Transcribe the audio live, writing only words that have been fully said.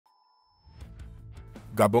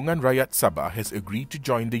Gabungan Rakyat Sabah has agreed to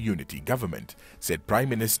join the unity government, said Prime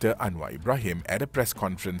Minister Anwar Ibrahim at a press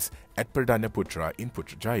conference at Perdana Putra in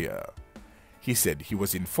Putrajaya. He said he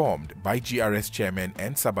was informed by GRS Chairman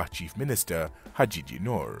and Sabah Chief Minister Haji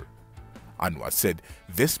Noor. Anwar said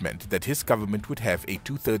this meant that his government would have a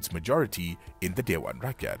two-thirds majority in the Dewan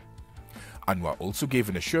Rakyat. Anwar also gave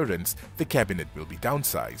an assurance the cabinet will be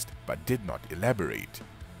downsized, but did not elaborate.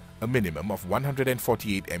 A minimum of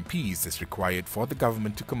 148 MPs is required for the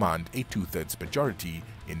government to command a two-thirds majority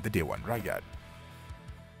in the Dewan Rakyat.